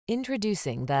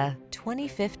Introducing the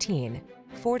 2015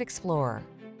 Ford Explorer.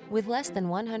 With less than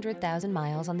 100,000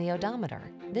 miles on the odometer,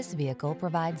 this vehicle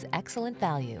provides excellent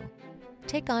value.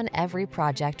 Take on every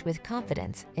project with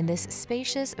confidence in this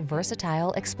spacious,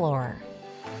 versatile Explorer.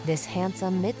 This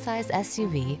handsome midsize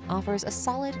SUV offers a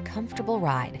solid, comfortable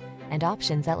ride and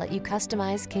options that let you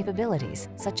customize capabilities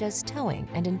such as towing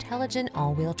and intelligent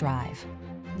all-wheel drive.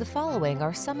 The following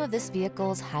are some of this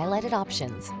vehicle's highlighted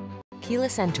options: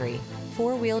 keyless entry,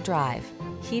 four-wheel drive,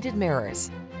 heated mirrors,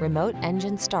 remote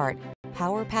engine start,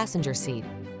 power passenger seat,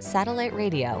 satellite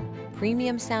radio,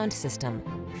 premium sound system,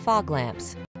 fog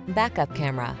lamps, backup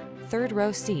camera, third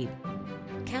row seat.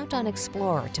 Count on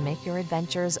Explorer to make your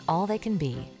adventures all they can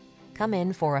be. Come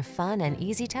in for a fun and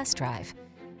easy test drive.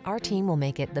 Our team will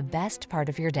make it the best part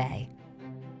of your day.